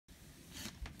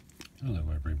Hello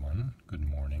everyone, good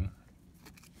morning.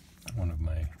 One of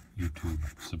my YouTube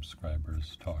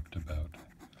subscribers talked about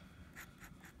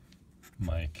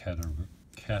my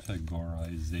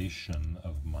categorization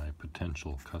of my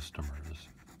potential customers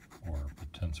or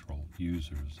potential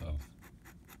users of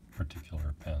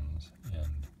particular pens,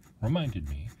 and reminded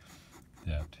me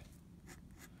that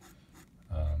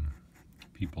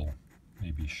people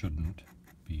maybe shouldn't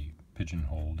be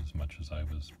pigeonholed as much as I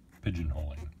was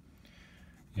pigeonholing.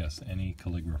 Yes, any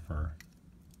calligrapher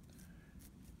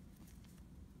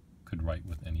could write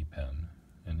with any pen,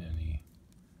 and any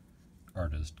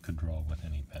artist could draw with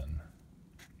any pen,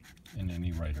 and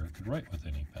any writer could write with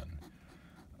any pen.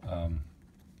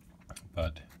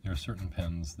 But there are certain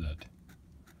pens that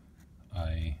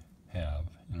I have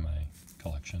in my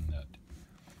collection that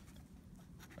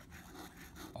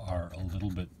are a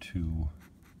little bit too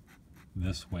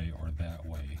this way or that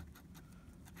way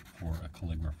for a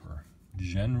calligrapher.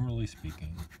 Generally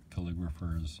speaking,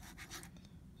 calligraphers,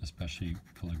 especially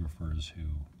calligraphers who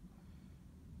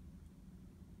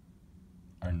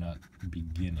are not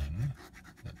beginning,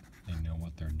 that they know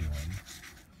what they're doing,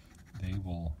 they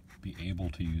will be able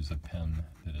to use a pen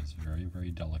that is very, very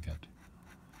delicate.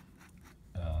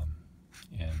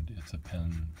 And it's a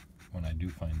pen, when I do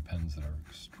find pens that are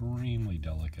extremely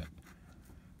delicate,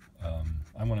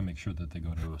 I want to make sure that they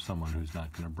go to someone who's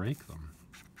not going to break them.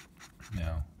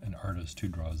 Now, an artist who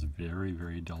draws very,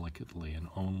 very delicately and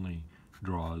only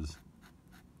draws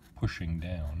pushing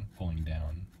down, pulling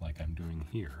down, like I'm doing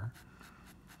here,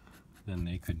 then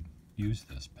they could use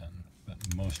this pen. But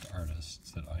most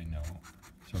artists that I know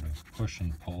sort of push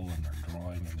and pull, and they're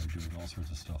drawing, and they're doing all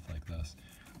sorts of stuff like this.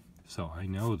 So I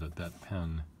know that that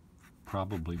pen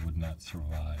probably would not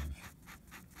survive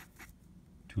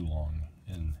too long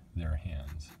in their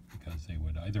hands, because they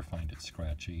would either find it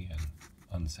scratchy and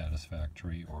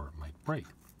unsatisfactory, or it might break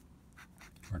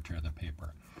or tear the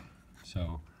paper.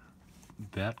 So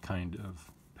that kind of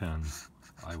pen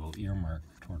I will earmark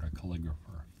toward a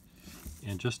calligrapher,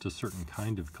 and just a certain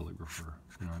kind of calligrapher.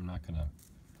 I'm not going to,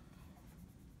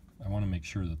 I want to make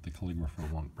sure that the calligrapher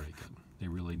won't break it. They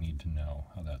really need to know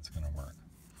how that's going to work.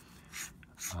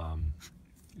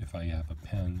 If I have a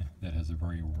pen that has a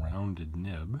very rounded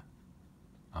nib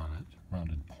on it,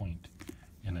 rounded point,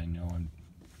 and I know I'm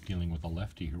dealing with a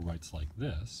lefty who writes like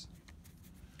this,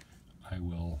 I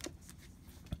will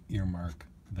earmark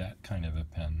that kind of a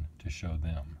pen to show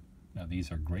them. Now,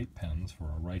 these are great pens for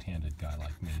a right-handed guy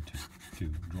like me to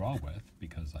draw with,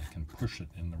 because I can push it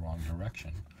in the wrong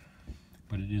direction.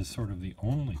 But it is sort of the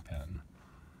only pen,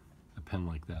 a pen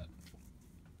like that,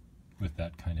 with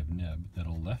that kind of nib, that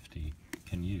a lefty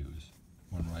can use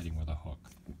when writing with a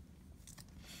hook.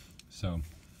 So,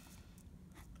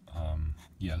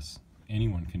 yes,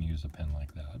 anyone can use a pen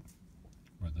like that,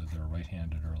 whether they're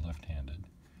right-handed or left-handed,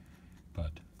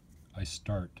 but I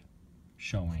start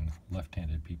showing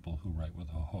left-handed people who write with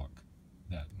a hook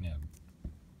that nib.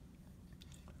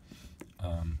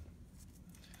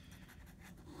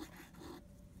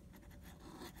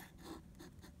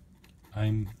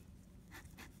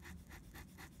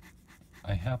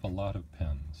 I have a lot of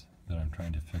pens that I'm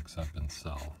trying to fix up and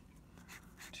sell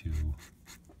to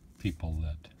people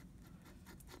that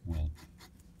will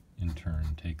in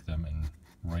turn take them and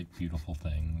write beautiful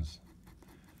things,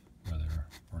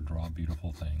 or draw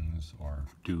beautiful things, or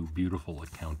do beautiful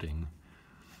accounting,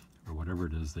 or whatever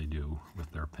it is they do with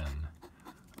their pen.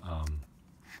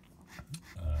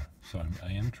 So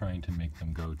I am trying to make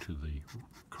them go to the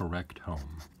correct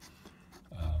home.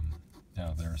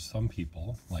 Now, there are some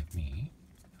people like me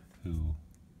who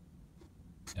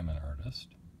am an artist,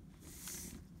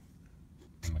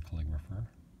 I'm a calligrapher,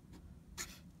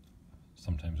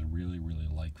 sometimes really, really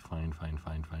like fine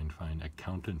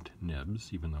accountant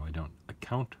nibs, even though I don't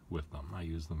account with them. I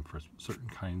use them for certain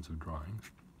kinds of drawings.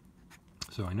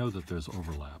 So I know that there's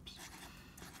overlaps.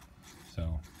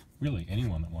 So really,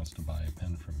 anyone that wants to buy a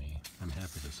pen from me, I'm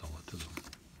happy to sell it to them,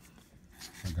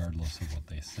 regardless of what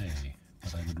they say.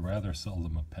 But I would rather sell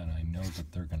them a pen I know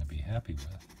that they're going to be happy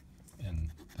with,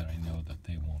 and that I know that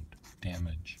they won't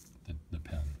damage the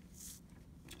pen.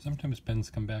 Sometimes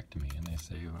pens come back to me and they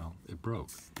say, well, it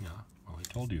broke. Yeah, well, I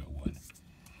told you it would.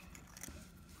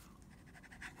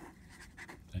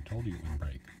 I told you it would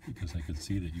break, because I could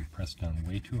see that you pressed down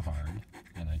way too hard,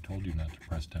 and I told you not to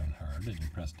press down hard, and you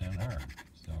pressed down hard.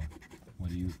 So what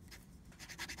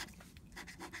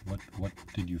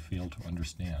did you fail to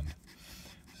understand?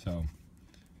 So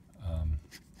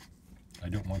I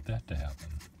don't want that to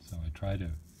happen. So I try to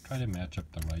match up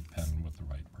the right pen with the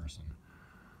right person.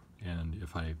 And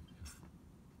if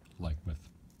like with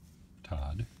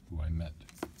Todd, who I met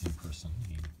in person,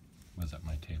 he was at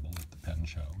my table at the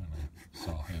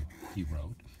he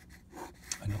wrote.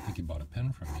 I don't think he bought a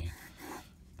pen from me,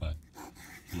 but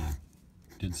he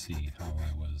did see how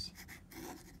I was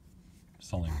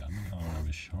selling them and how I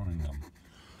was showing them.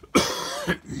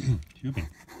 Excuse me.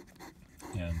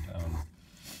 And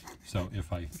so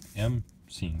if I am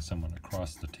seeing someone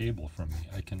across the table from me,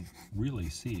 I can really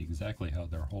see exactly how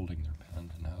they're holding their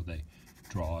pen and how they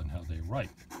draw and how they write.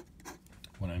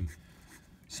 When I'm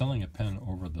selling a pen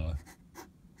over the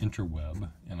interweb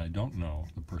and I don't know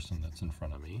the person that's in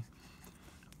front of me,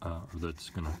 or that's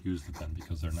going to use the pen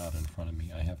because they're not in front of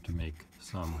me, I have to make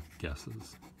some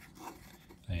guesses.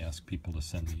 I ask people to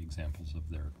send me examples of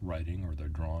their writing or their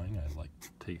drawing. I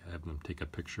have them take a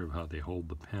picture of how they hold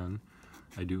the pen.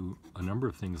 I do a number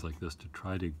of things like this to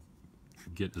try to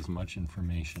get as much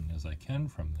information as I can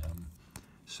from them,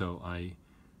 so I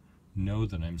know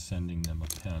that I'm sending them a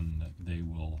pen that they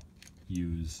will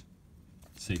use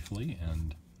safely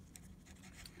and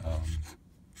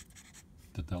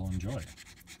that they'll enjoy.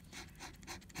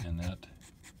 And that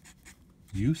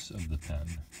use of the pen,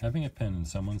 having a pen in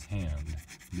someone's hand,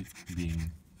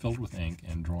 being filled with ink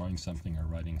and drawing something or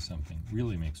writing something,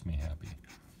 really makes me happy.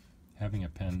 Having a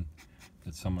pen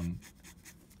that someone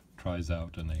tries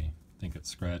out and they think it's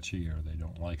scratchy or they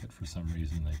don't like it for some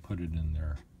reason, they put it in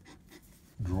their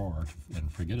drawer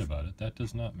and forget about it, that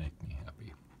does not make me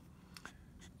happy.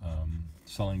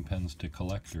 Selling pens to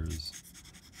collectors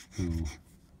who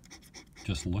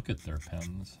just look at their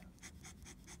pens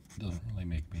doesn't really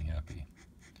make me happy.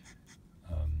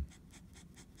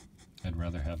 I'd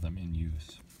rather have them in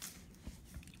use.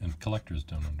 And collectors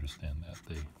don't understand that.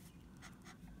 They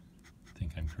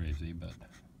think I'm crazy, but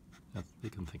they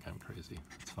can think I'm crazy.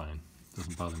 It's fine. It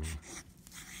doesn't bother me.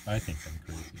 I think I'm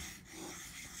crazy.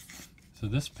 So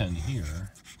this pen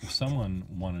here, if someone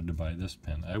wanted to buy this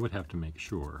pen, I would have to make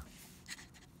sure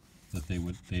that they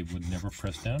would never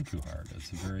press down too hard.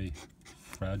 It's a very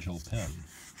fragile pen.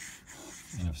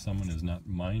 And if someone is not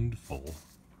mindful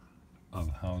of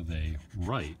how they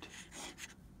write,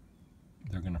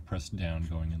 they're going to press down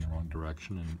going in the wrong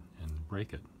direction and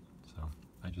break it. So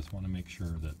I just want to make sure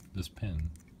that this pen,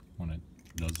 when it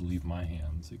does leave my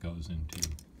hands, it goes into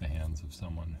the hands of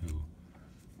someone who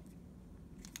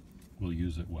will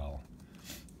use it well.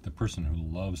 The person who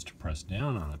loves to press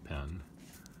down on a pen,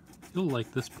 you'll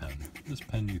like this pen. This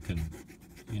pen you can,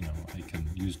 I can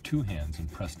use two hands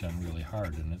and press down really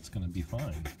hard and it's going to be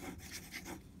fine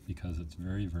because it's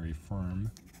very, very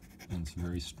firm and it's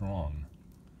very strong.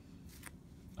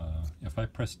 If I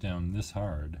press down this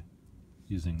hard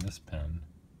using this pen,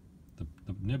 the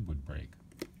nib would break.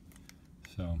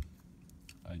 So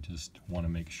I just want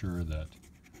to make sure that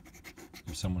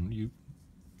if someone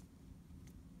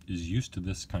is used to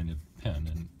this kind of pen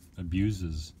and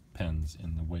abuses pens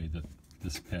in the way that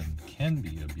this pen can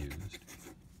be abused,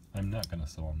 I'm not going to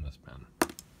sell them this pen.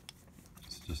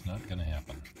 It's just not going to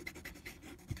happen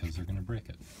because they're going to break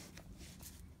it.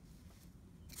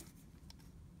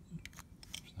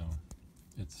 So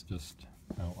it's just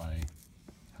how I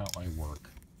work.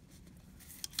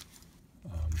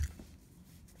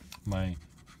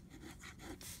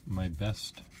 My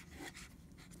best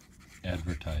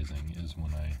advertising is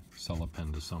when I sell a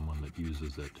pen to someone that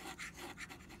uses it,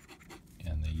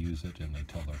 and they use it and they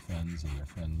tell their friends, and their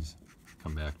friends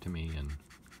come back to me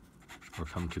or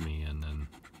come to me and then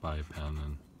buy a pen,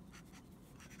 and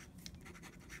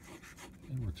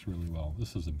it works really well.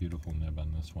 This is a beautiful nib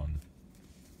on this one.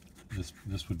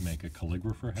 This would make a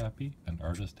calligrapher happy, an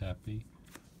artist happy.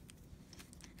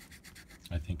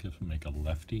 I think it would make a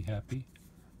lefty happy,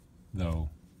 though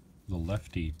the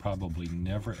lefty probably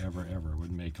never ever ever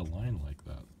would make a line like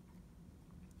that.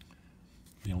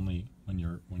 When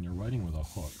you're writing with a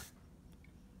hook,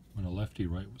 when a lefty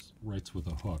writes with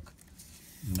a hook,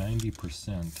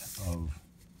 90% of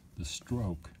the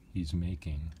stroke he's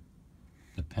making,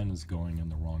 the pen is going in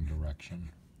the wrong direction.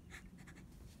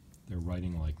 They're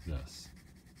writing like this,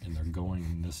 and they're going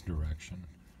in this direction.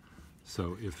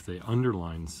 So if they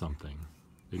underline something,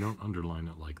 they don't underline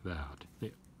it like that.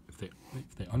 If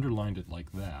they underlined it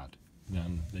like that,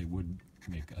 then they would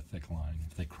make a thick line.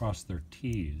 If they cross their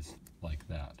T's like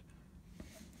that,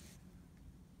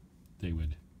 they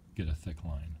would get a thick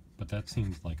line. But that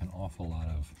seems like an awful lot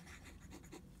of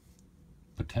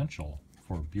potential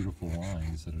for beautiful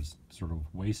lines that is sort of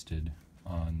wasted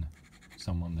on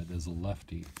someone that is a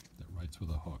lefty that writes with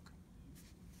a hook.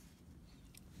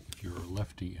 If you're a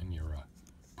lefty and you're a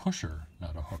pusher,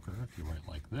 not a hooker, if you write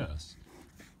like this,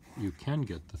 you can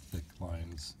get the thick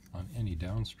lines on any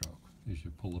downstroke as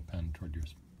you pull the pen toward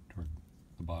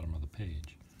the bottom of the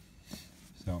page.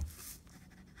 So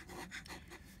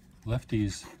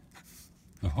lefties,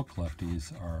 the hook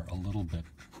lefties, are a little bit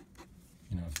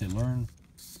You know, if they learn,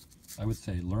 I would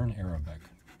say learn Arabic.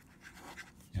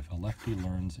 If a lefty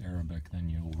learns Arabic, then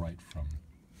you'll write from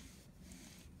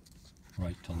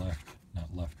right to left,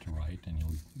 not left to right, and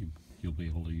you'll be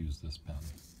able to use this pen.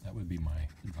 That would be my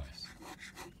advice.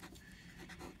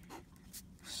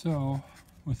 So,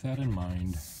 with that in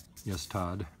mind, yes,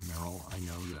 Todd, Merrill, I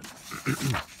know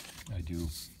that I do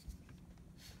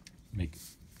make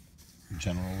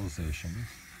generalizations,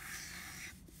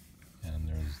 and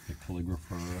there's the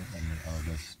calligrapher and the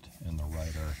artist and the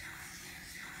writer,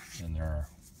 and there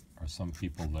are some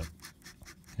people that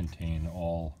contain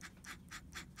all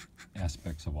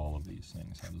aspects of all of these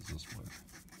things. How does this work?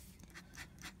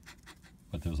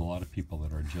 But there's a lot of people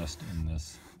that are just in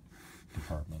this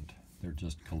department. They're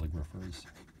just calligraphers,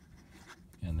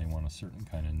 and they want a certain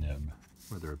kind of nib,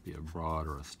 whether it be a broad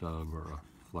or a stub or a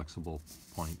flexible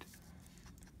point,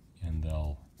 and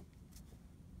they'll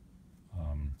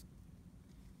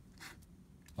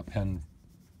a pen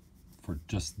for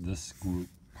just this group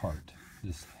part,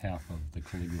 this half of the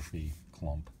calligraphy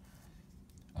clump.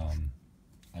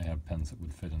 I have pens that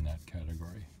would fit in that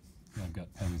category. And I've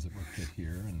got pens that would fit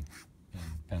here and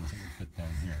pens that would fit down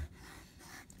here.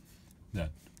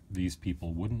 That these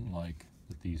people wouldn't like,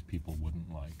 that these people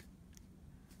wouldn't like.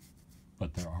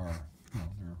 But there are, you know,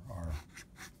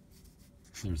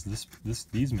 there's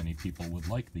these many people would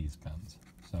like these pens.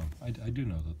 So I do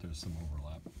know that there's some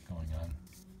overlap going on.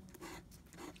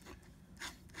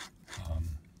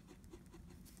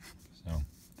 So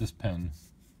this pen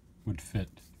would fit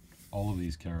all of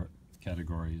these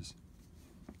categories,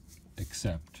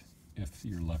 except if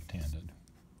you're left-handed.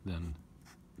 Then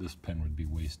this pen would be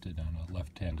wasted on a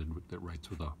left-handed that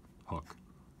writes with a hook.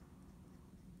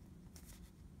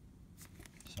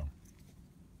 So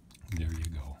there you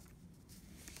go.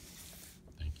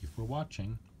 Thank you for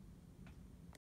watching.